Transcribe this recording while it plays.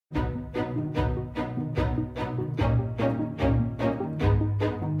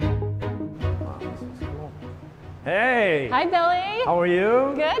Hey! Hi, Billy. How are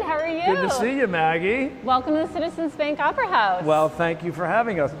you? Good, how are you? Good to see you, Maggie. Welcome to the Citizens Bank Opera House. Well, thank you for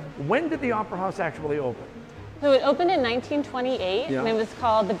having us. When did the Opera House actually open? So it opened in 1928, and it was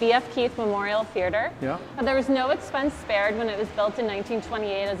called the B.F. Keith Memorial Theater. Yeah. There was no expense spared when it was built in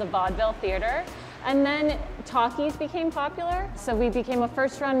 1928 as a vaudeville theater. And then talkies became popular, so we became a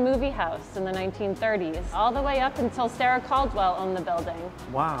first-run movie house in the 1930s, all the way up until Sarah Caldwell owned the building.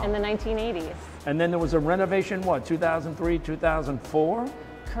 Wow. In the 1980s. And then there was a renovation, what, 2003, 2004?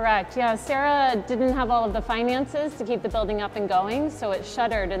 Correct, yeah. Sarah didn't have all of the finances to keep the building up and going, so it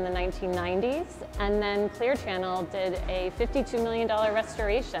shuttered in the 1990s. And then Clear Channel did a $52 million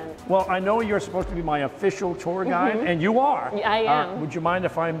restoration. Well, I know you're supposed to be my official tour guide, and you are. I am. Would you mind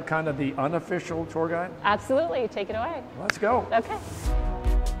if I'm kind of the unofficial tour guide? Absolutely, take it away. Let's go. Okay.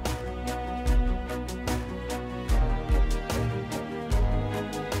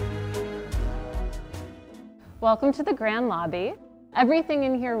 Welcome to the Grand Lobby. Everything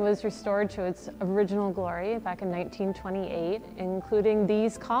in here was restored to its original glory back in 1928, including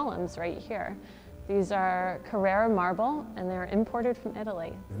these columns right here. These are Carrara marble, and they're imported from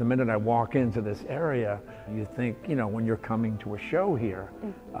Italy. The minute I walk into this area, you think, you know, when you're coming to a show here,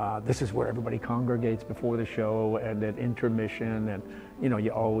 this is where everybody congregates before the show and at intermission, and, you know,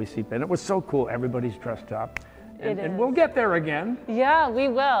 you always see, and it was so cool, everybody's dressed up. And we'll get there again. Yeah, we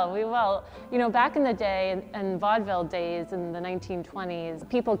will. You know, back in the day, in vaudeville days in the 1920s,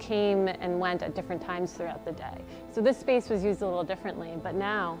 people came and went at different times throughout the day. So this space was used a little differently, but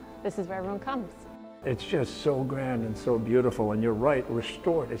now this is where everyone comes. It's just so grand and so beautiful, and you're right,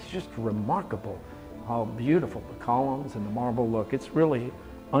 restored. It's just remarkable how beautiful the columns and the marble look. It's really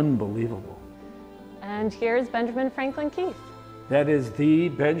unbelievable. And here's Benjamin Franklin Keith. That is the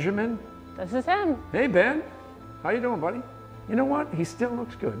Benjamin? This is him. Hey, Ben. How you doing, buddy? You know what? He still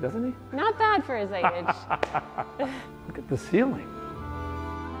looks good, doesn't he? Not bad for his age. Look at the ceiling.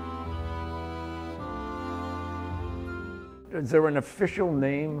 Is there an official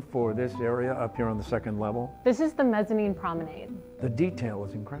name for this area up here on the second level? This is the mezzanine promenade. The detail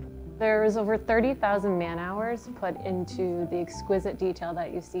is incredible. There's over 30,000 man-hours put into the exquisite detail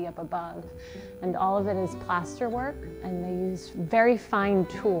that you see up above. And all of it is plaster work, and they use very fine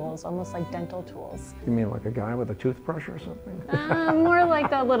tools, almost like dental tools. You mean like a guy with a toothbrush or something? More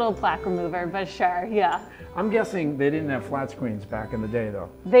like a little plaque remover, but sure, yeah. I'm guessing they didn't have flat screens back in the day, though.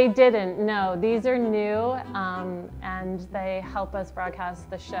 They didn't, no. These are new, and they help us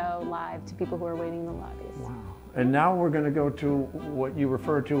broadcast the show live to people who are waiting in the lobbies. Wow. And now we're going to go to what you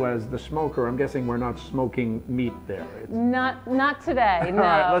refer to as the smoker. I'm guessing we're not smoking meat there. Not today, no. All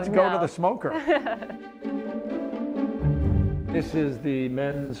right, let's go to the smoker. This is the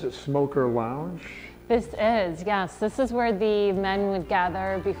men's smoker lounge. This is, yes. This is where the men would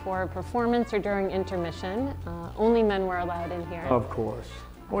gather before a performance or during intermission. Only men were allowed in here. Of course.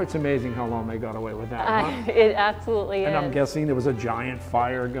 Boy, it's amazing how long they got away with that, huh? It absolutely is. And I'm guessing there was a giant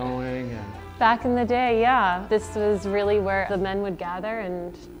fire going. Back in the day, yeah. This was really where the men would gather,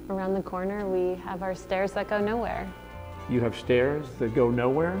 and around the corner we have our stairs that go nowhere. You have stairs that go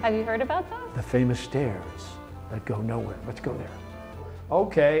nowhere? Have you heard about that? The famous stairs that go nowhere. Let's go there.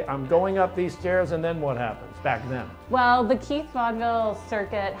 Okay, I'm going up these stairs, and then what happens back then? Well, the Keith vaudeville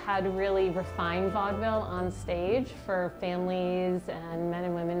circuit had really refined vaudeville on stage for families and men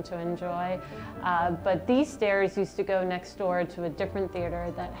and women to enjoy. But these stairs used to go next door to a different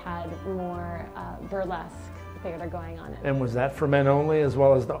theater that had more burlesque theater going on. And was that for men only as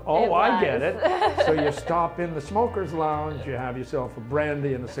well as the... Oh, I get it. So you stop in the smoker's lounge, you have yourself a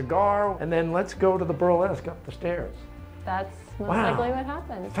brandy and a cigar, and then let's go to the burlesque up the stairs. That's most likely what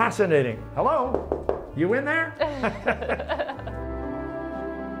happened. Fascinating. Hello? You in there?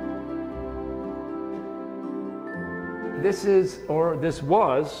 This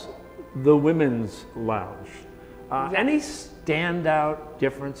was the women's lounge. Any standout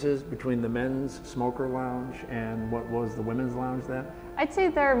differences between the men's smoker lounge and what was the women's lounge then? I'd say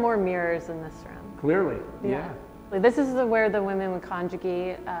there are more mirrors in this room. Clearly, yeah. This is where the women would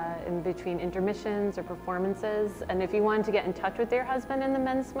conjugate in between intermissions or performances. And if you wanted to get in touch with your husband in the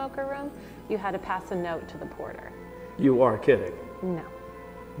men's smoker room, you had to pass a note to the porter. You are kidding. No.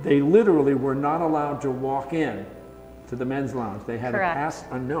 They literally were not allowed to walk in to the men's lounge. They had to pass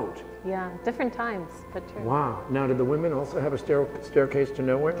a note. Yeah, different times, but true. Wow. Now, did the women also have a staircase to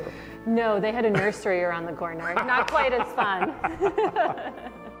nowhere? No, they had a nursery around the corner. Not quite as fun.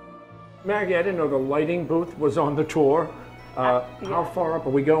 Maggie, I didn't know the lighting booth was on the tour. How far up are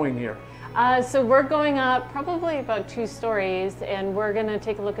we going here? So we're going up probably about 2 stories, and we're going to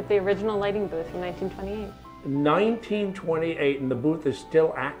take a look at the original lighting booth from 1928. 1928, and the booth is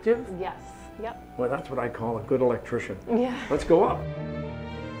still active? Yes. Yep. Well, that's what I call a good electrician. Yeah. Let's go up.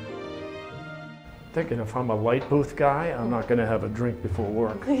 Thinking if I'm a light booth guy, I'm not going to have a drink before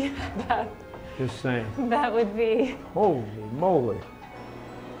work. Yeah, Just saying. that would be. Holy moly.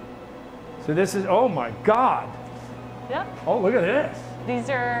 So this is, oh my God. Yep. Oh, look at this. These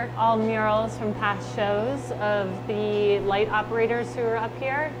are all murals from past shows of the light operators who are up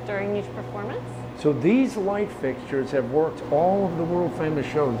here during each performance. So these light fixtures have worked all of the world famous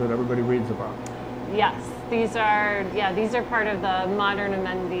shows that everybody reads about. Yes, these are part of the modern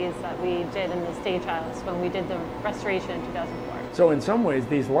amenities that we did in the stage house when we did the restoration in 2004. So in some ways,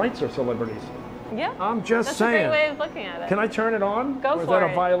 these lights are celebrities. Yeah. I'm just saying. That's a great way of looking at it. Can I turn it on? Go or for is that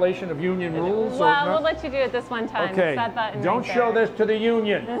it. a violation of union rules? Well, we'll let you do it this one time. Okay, It's that button don't right show there. this to the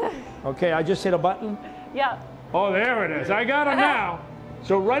union. Okay, I just hit a button. Yeah. Oh, there it is. I got it now.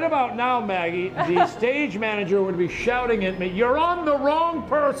 So right about now, Maggie, the stage manager would be shouting at me, "You're on the wrong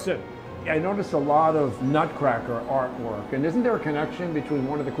person." I noticed a lot of Nutcracker artwork. And isn't there a connection between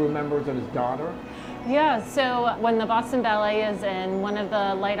one of the crew members and his daughter? Yeah, so when the Boston Ballet is in, one of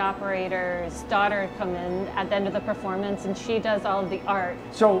the light operators' daughter come in at the end of the performance and she does all of the art.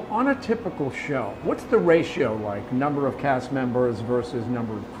 So on a typical show, what's the ratio like? Number of cast members versus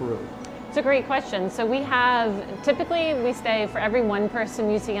number of crew? It's a great question. So typically we say for every one person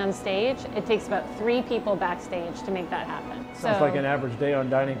you see on stage, it takes about 3 people backstage to make that happen. Sounds like an average day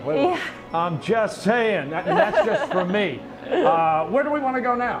on Dining Playbook. Yeah. I'm just saying, and that's just for me. Where do we want to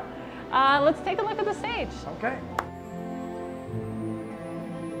go now? Let's take a look at the stage. Okay.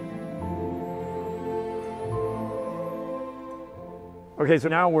 Okay, so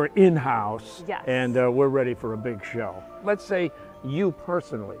now we're in-house, Yes. and we're ready for a big show. Let's say you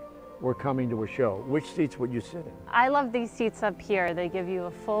personally were coming to a show. Which seats would you sit in? I love these seats up here. They give you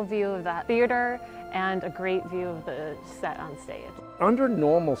a full view of the theater and a great view of the set on stage. Under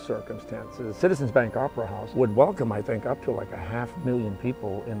normal circumstances, Citizens Bank Opera House would welcome, I think, up to like 500,000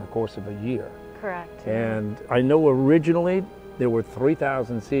 people in the course of a year. Correct. And I know originally there were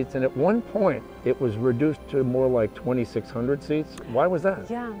 3,000 seats, and at one point it was reduced to more like 2,600 seats. Why was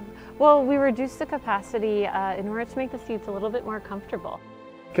that? Yeah. Well, we reduced the capacity in order to make the seats a little bit more comfortable.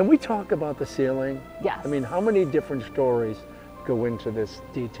 Can we talk about the ceiling? Yes. I mean, how many different stories go into this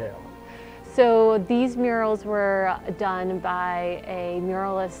detail? So these murals were done by a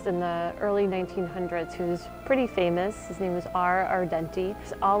muralist in the early 1900s who's pretty famous. His name was R. Ardenti.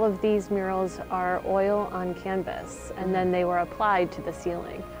 All of these murals are oil on canvas, and then they were applied to the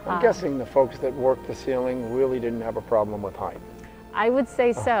ceiling. I'm guessing the folks that worked the ceiling really didn't have a problem with height. I would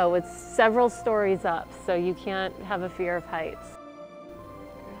say so. It's several stories up, so you can't have a fear of heights.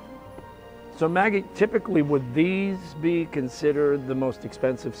 So Maggie, typically would these be considered the most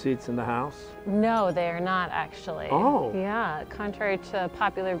expensive seats in the house? No, they are not actually. Oh. Yeah, contrary to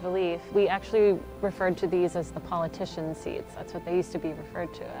popular belief, we actually referred to these as the politician seats. That's what they used to be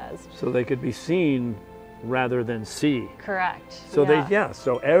referred to as. So they could be seen rather than see. Correct. So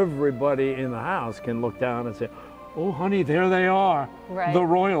so everybody in the house can look down and say, "Oh honey, there they are. Right. The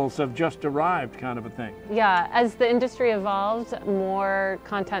royals have just arrived," kind of a thing. Yeah, as the industry evolved, more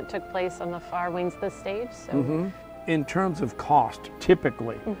content took place on the far wings of the stage. So. In terms of cost,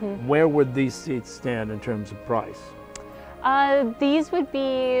 typically, where would these seats stand in terms of price? These would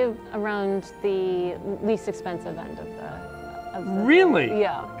be around the least expensive end of the Really?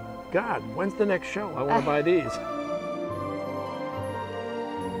 Yeah. God, when's the next show? I want to buy these.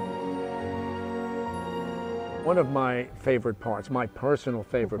 One of my favorite parts, my personal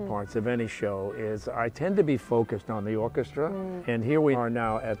favorite parts of any show is I tend to be focused on the orchestra. And here we are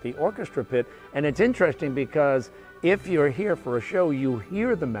now at the orchestra pit. And it's interesting because if you're here for a show, you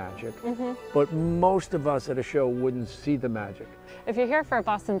hear the magic, but most of us at a show wouldn't see the magic. If you're here for a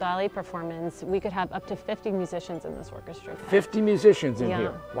Boston Ballet performance, we could have up to 50 musicians in this orchestra pit. 50 musicians in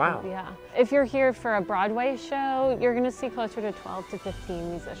here. Wow. Yeah. If you're here for a Broadway show, you're going to see closer to 12 to 15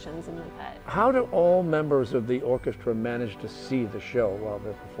 musicians in the pit. How do all members of the orchestra manage to see the show while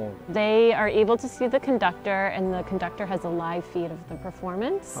they're performing? They are able to see the conductor, and the conductor has a live feed of the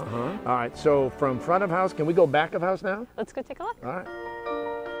performance. All right, so from front of house, can we go back of house now? Let's go take a look. All right.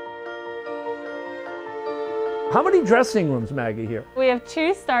 How many dressing rooms, Maggie, here? We have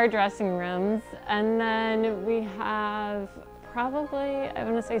 2 star dressing rooms, and then we have probably, I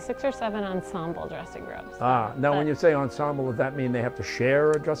want to say 6 or 7 ensemble dressing rooms. Now when you say ensemble, does that mean they have to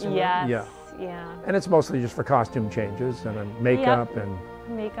share a dressing room? Yes. Yeah. And it's mostly just for costume changes and then makeup and...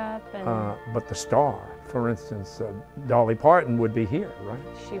 Makeup and... but the star, for instance, Dolly Parton would be here, right?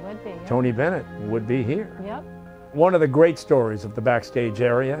 She would be, yeah. Tony Bennett would be here. Yep. One of the great stories of the backstage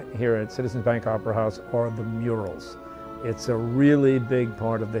area here at Citizens Bank Opera House are the murals. It's a really big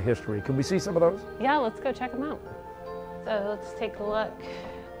part of the history. Can we see some of those? Yeah, let's go check them out. So let's take a look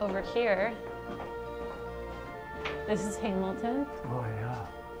over here. This is Hamilton. Oh, yeah.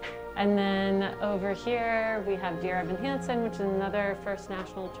 And then over here, we have Dear Evan Hansen, which is another first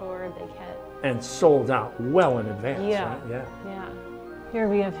national tour big hit. And sold out well in advance, Yeah. right? Yeah. Yeah. Here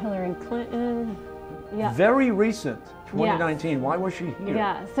we have Hillary Clinton. Yeah. Very recent, 2019. Yes. Why was she here?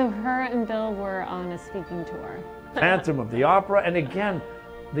 Yeah, so her and Bill were on a speaking tour. Phantom of the Opera, and again,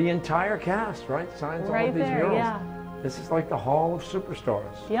 the entire cast, right? Signs all of these murals. Yeah. This is like the Hall of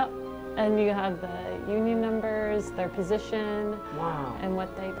Superstars. Yep. And you have the union numbers, their position, wow, and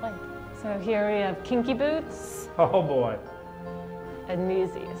what they play. So here we have Kinky Boots. Oh boy. And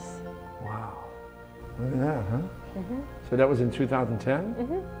Newsies. Wow. Look at that, huh? So that was in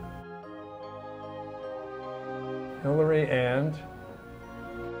 2010? Hillary and...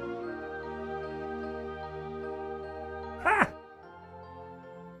 Ha!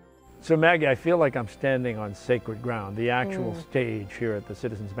 So Maggie, I feel like I'm standing on sacred ground, the actual stage here at the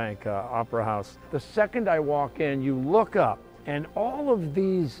Citizens Bank Opera House. The second I walk in, you look up, and all of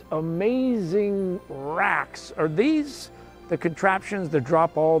these amazing racks, are these the contraptions that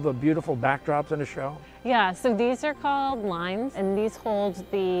drop all the beautiful backdrops in a show? Yeah, so these are called lines, and these hold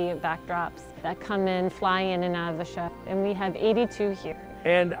the backdrops that come in, fly in and out of the show. And we have 82 here.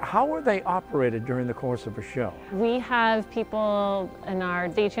 And how are they operated during the course of a show? We have people in our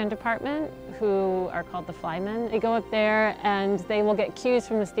stagehand department who are called the flymen. They go up there and they will get cues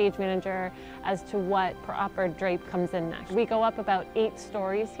from the stage manager as to what proper drape comes in next. We go up about 8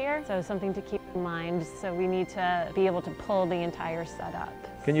 stories here, so something to keep in mind. So we need to be able to pull the entire setup.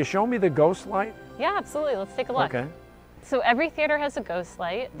 Can you show me the ghost light? Yeah, absolutely. Let's take a look. Okay. So every theater has a ghost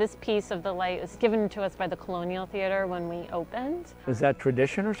light. This piece of the light was given to us by the Colonial Theater when we opened. Is that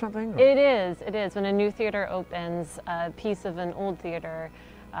tradition or something? Or? It is. When a new theater opens, a piece of an old theater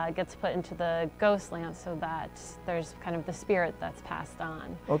gets put into the ghost lamp so that there's kind of the spirit that's passed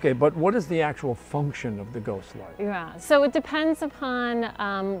on. Okay, but what is the actual function of the ghost light? Yeah, so it depends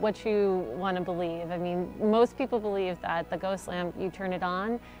upon what you want to believe. I mean, most people believe that the ghost lamp, you turn it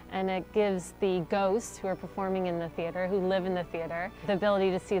on and it gives the ghosts who are performing in the theater, who live in the theater, the ability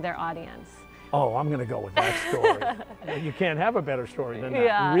to see their audience. Oh, I'm going to go with that story. You can't have a better story than that.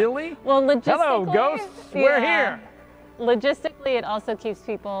 Yeah. Really? Well, logistically, hello, ghosts. We're here. Logistically, it also keeps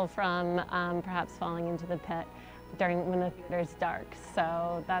people from perhaps falling into the pit when the theater's dark.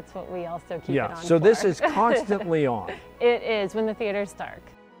 So that's what we also keep it on so for. This is constantly on. It is when the theater's dark.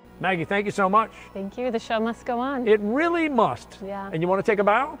 Maggie, thank you so much. Thank you. The show must go on. It really must. Yeah. And you want to take a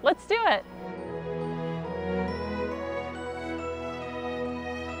bow? Let's do it.